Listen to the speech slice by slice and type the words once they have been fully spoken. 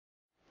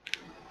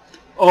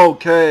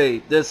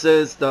Okay, this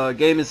is the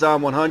Game is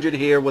on 100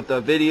 here with the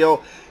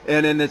video,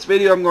 and in this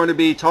video I'm going to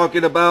be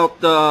talking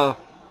about the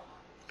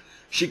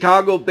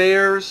Chicago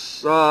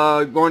Bears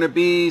going to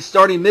be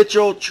starting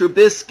Mitchell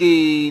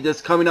Trubisky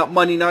this coming up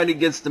Monday night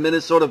against the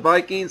Minnesota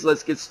Vikings.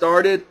 Let's get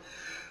started. It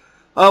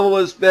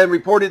was been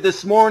reported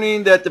this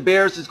morning that the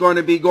Bears is going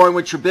to be going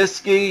with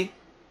Trubisky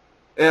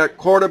at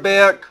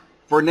quarterback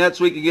for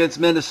next week against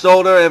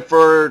Minnesota, and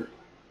for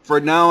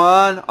now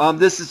on,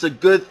 this is a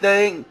good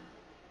thing.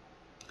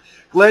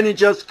 Glennon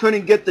just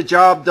couldn't get the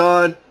job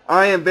done.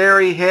 I am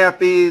very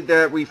happy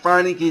that we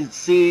finally can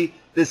see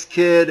this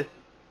kid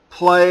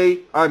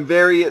play. I'm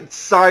very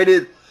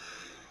excited.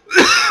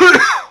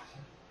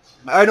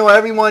 I know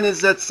everyone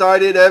is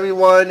excited.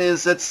 Everyone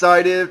is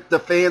excited. The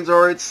fans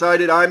are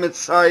excited. I'm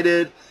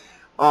excited.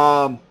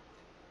 We'll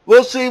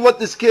see what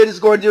this kid is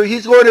going to do.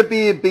 He's going to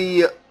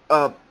be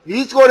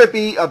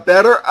a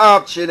better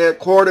option at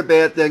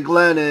quarterback than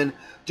Glennon.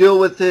 Deal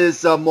with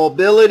his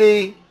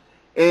mobility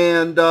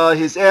and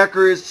his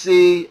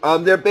accuracy.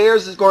 Their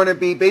Bears is going to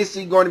be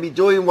basically going to be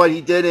doing what he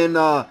did in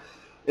the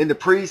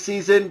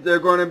preseason. They're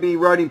going to be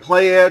running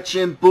play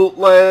action,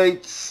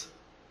 bootlegs,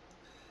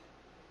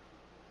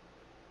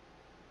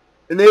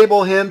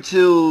 enable him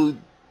to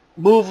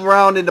move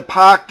around in the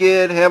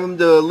pocket, have him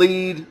to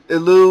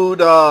elude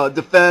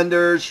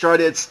defenders, try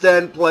to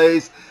extend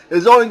plays.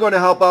 It's only going to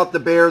help out the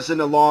Bears in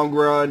the long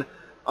run.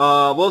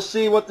 We'll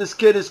see what this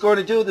kid is going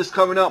to do this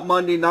coming up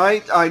Monday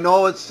night. I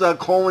know it's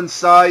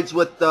coincides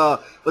with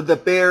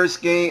the Bears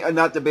game,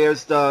 not the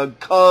Bears, the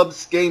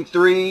Cubs game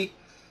 3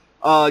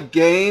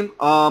 game.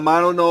 I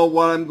don't know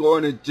what I'm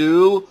going to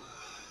do.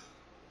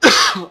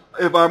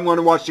 If I'm going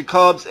to watch the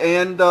Cubs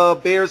and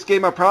Bears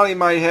game, I probably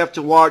might have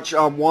to watch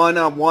one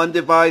on one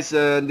device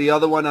and the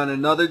other one on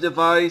another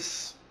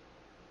device.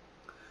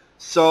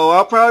 So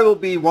I'll probably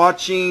be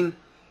watching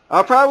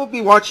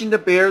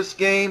the Bears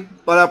game,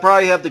 but I'll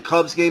probably have the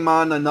Cubs game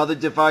on another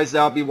device.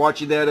 I'll be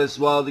watching that as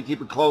well to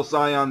keep a close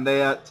eye on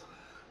that.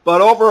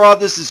 But overall,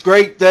 this is a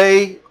great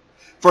day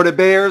for the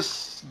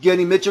Bears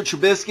getting Mitchell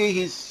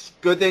Trubisky.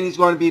 Good thing he's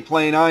going to be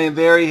playing. I am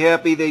very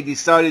happy they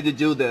decided to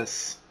do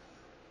this.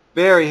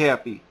 Very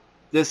happy.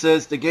 This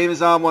is the Game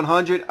is on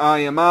 100. I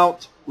am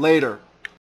out. Later.